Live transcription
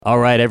All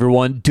right,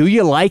 everyone. Do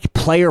you like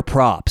player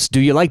props?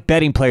 Do you like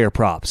betting player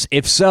props?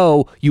 If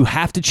so, you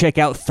have to check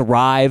out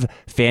Thrive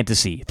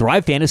Fantasy.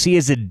 Thrive Fantasy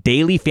is a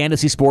daily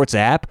fantasy sports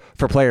app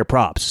for player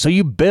props. So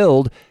you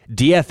build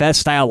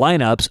DFS-style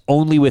lineups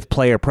only with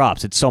player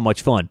props. It's so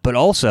much fun. But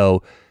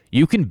also,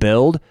 you can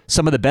build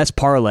some of the best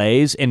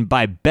parlays, and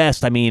by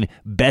best, I mean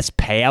best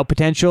payout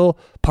potential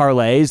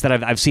parlays that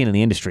I've seen in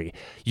the industry.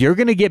 You're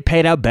going to get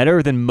paid out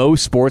better than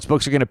most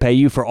sportsbooks are going to pay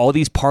you for all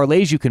these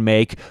parlays you can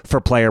make for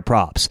player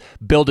props.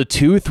 Build a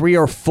 2, 3,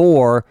 or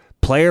 4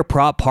 player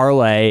prop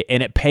parlay,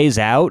 and it pays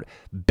out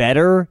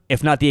better,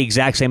 if not the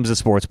exact same as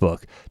a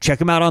sportsbook. Check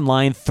them out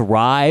online,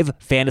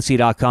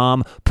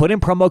 thrivefantasy.com. Put in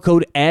promo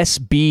code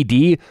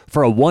SBD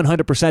for a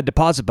 100%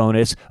 deposit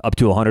bonus up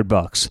to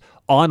 $100.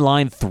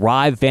 Online,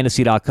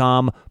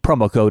 thrivefantasy.com,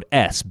 promo code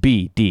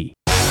SBD.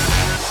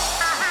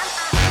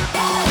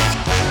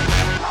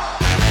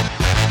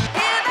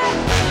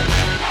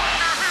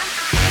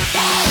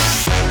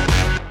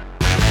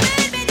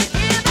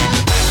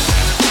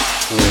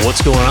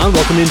 What's going on?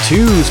 Welcome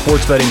into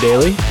Sports Betting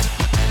Daily.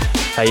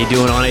 How you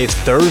doing on a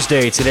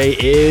Thursday? Today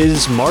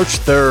is March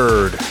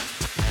 3rd.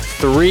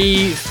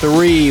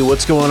 3-3.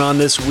 What's going on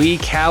this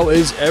week? How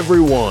is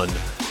everyone?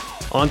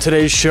 On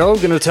today's show,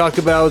 going to talk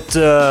about,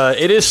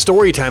 it is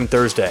Storytime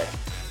Thursday.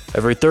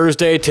 Every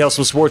Thursday, tell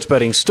some sports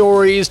betting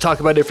stories, talk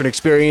about different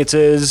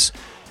experiences,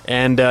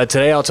 and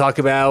today I'll talk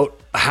about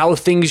how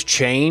things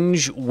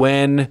change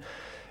when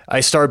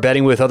I start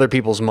betting with other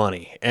people's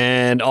money.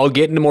 And I'll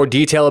get into more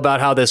detail about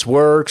how this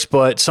works,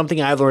 but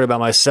something I've learned about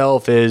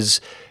myself is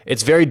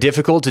it's very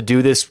difficult to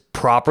do this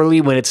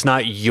properly when it's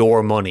not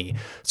your money.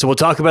 So we'll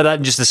talk about that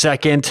in just a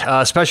second.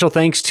 Special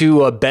thanks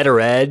to Better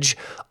Edge,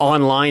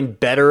 online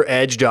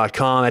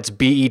betteredge.com. That's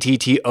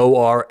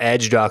BETTOR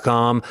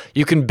edge.com.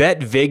 You can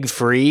bet VIG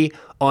free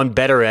on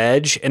Better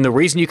Edge, and the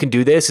reason you can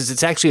do this is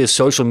it's actually a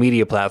social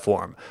media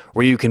platform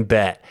where you can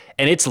bet,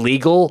 and it's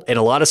legal in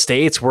a lot of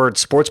states where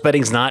sports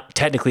betting's not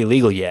technically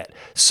legal yet.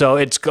 So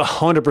it's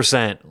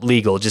 100%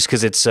 legal just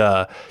because it's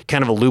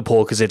kind of a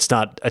loophole because it's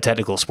not a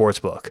technical sports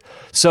book.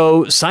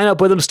 So sign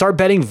up with them, start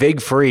betting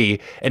VIG free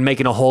and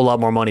making a whole lot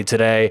more money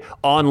today.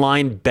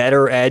 Online,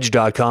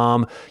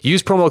 betteredge.com.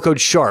 Use promo code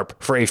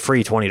SHARP for a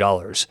free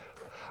 $20.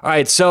 All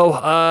right,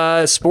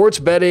 so sports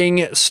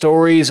betting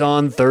stories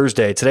on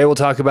Thursday. Today we'll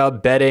talk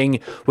about betting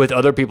with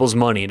other people's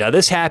money. Now,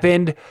 this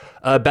happened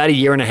about a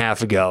year and a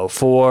half ago.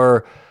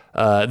 For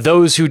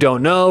those who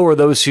don't know or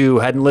those who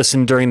hadn't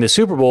listened during the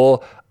Super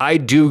Bowl, I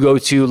do go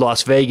to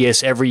Las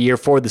Vegas every year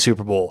for the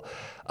Super Bowl.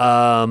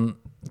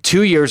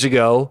 2 years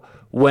ago,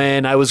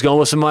 when I was going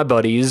with some of my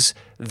buddies,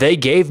 they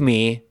gave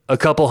me a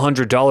couple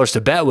 $100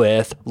 to bet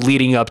with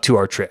leading up to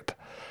our trip.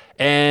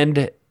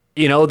 And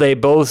you know, they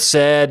both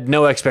said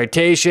no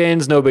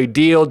expectations, no big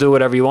deal, do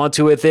whatever you want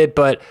to with it.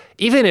 But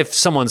even if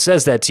someone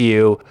says that to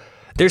you,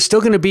 there's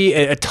still going to be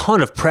a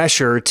ton of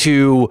pressure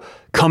to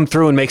come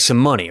through and make some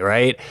money,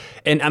 right?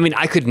 And I mean,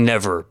 I could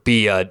never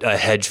be a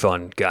hedge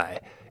fund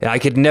guy. I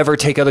could never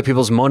take other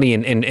people's money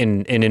and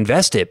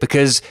invest it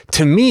because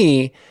to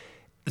me,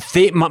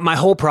 my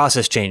whole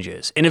process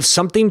changes. And if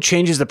something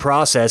changes the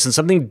process and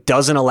something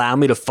doesn't allow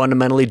me to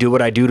fundamentally do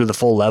what I do to the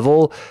full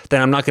level,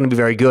 then I'm not going to be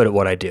very good at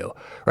what I do,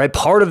 right?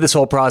 Part of this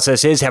whole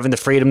process is having the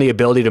freedom, the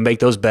ability to make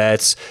those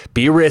bets,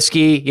 be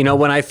risky, you know,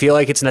 when I feel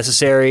like it's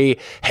necessary,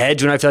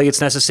 hedge when I feel like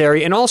it's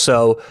necessary. And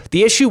also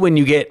the issue when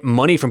you get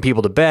money from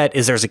people to bet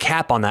is there's a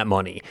cap on that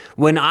money.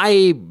 When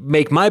I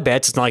make my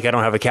bets, it's not like I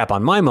don't have a cap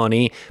on my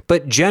money,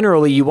 but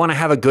generally you want to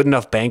have a good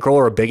enough bankroll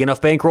or a big enough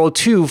bankroll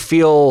to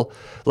feel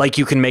like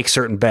you can make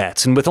certain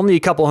bets. And with only a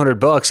couple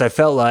 $100, I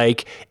felt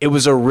like it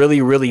was a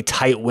really, really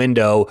tight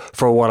window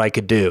for what I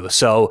could do.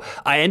 So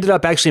I ended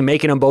up actually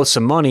making them both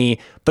some money.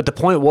 But the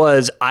point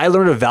was, I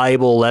learned a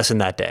valuable lesson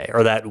that day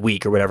or that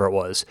week or whatever it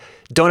was.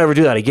 Don't ever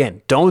do that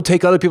again. Don't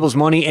take other people's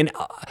money. And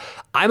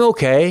I'm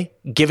okay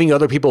giving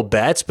other people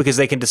bets because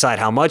they can decide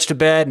how much to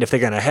bet and if they're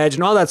going to hedge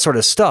and all that sort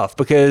of stuff,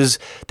 because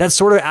that's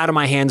sort of out of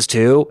my hands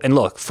too. And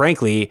look,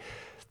 frankly,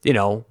 you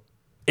know,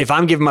 if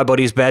I'm giving my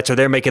buddies bets or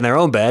they're making their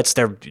own bets,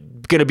 they're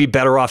going to be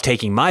better off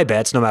taking my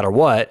bets no matter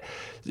what.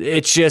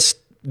 It's just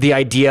the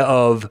idea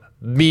of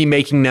me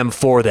making them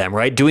for them,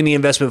 right? Doing the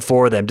investment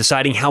for them,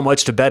 deciding how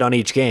much to bet on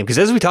each game. Because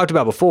as we talked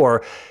about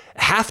before,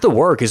 half the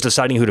work is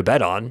deciding who to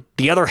bet on.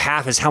 The other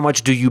half is how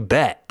much do you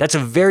bet. That's a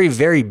very,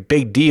 very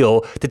big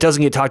deal that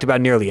doesn't get talked about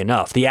nearly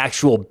enough, the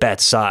actual bet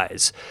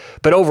size.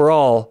 But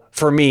overall,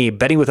 for me,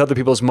 betting with other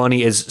people's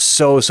money is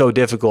so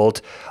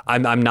difficult.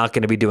 I'm not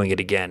going to be doing it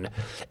again.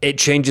 It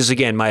changes,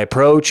 again, my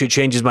approach. It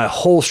changes my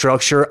whole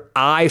structure.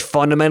 I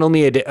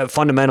fundamentally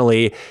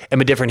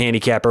am a different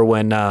handicapper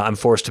when I'm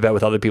forced to bet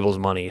with other people's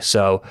money.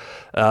 So,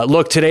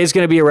 look, today's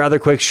going to be a rather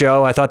quick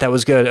show. I thought that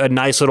was good, a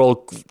nice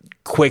little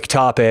quick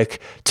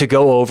topic to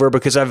go over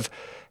because I've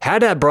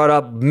Had that brought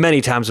up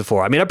many times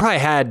before. I mean, I probably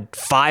had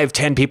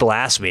 5-10 people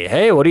ask me,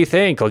 hey, what do you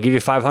think? I'll give you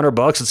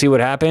 $500 and see what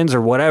happens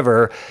or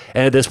whatever.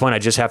 And at this point, I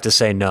just have to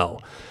say no.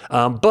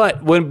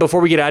 But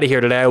before we get out of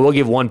here today, I will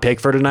give one pick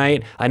for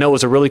tonight. I know it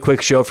was a really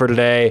quick show for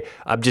today.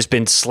 I've just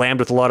been slammed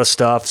with a lot of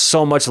stuff,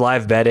 so much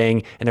live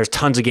betting, and there's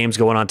tons of games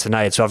going on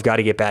tonight, so I've got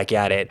to get back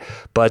at it.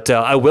 But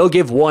I will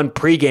give one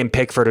pregame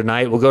pick for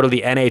tonight. We'll go to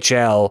the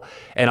NHL,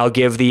 and I'll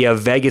give the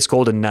Vegas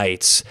Golden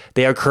Knights.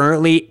 They are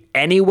currently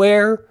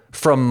anywhere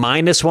from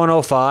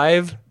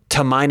 -105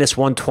 to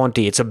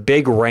 -120. It's a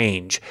big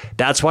range.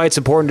 That's why it's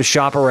important to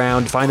shop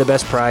around, find the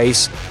best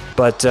price.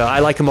 But I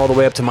like them all the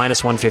way up to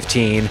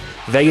 -115.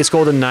 Vegas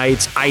Golden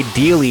Knights,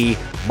 ideally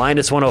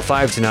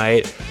 -105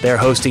 tonight. They're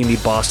hosting the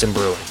Boston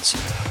Bruins.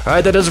 All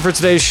right, that does it for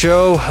today's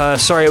show.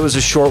 Sorry it was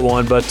a short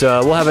one, but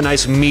we'll have a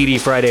nice meaty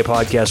Friday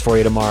podcast for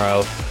you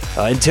tomorrow.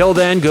 Until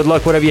then, good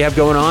luck whatever you have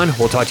going on.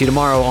 We'll talk to you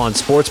tomorrow on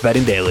Sports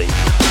Betting Daily.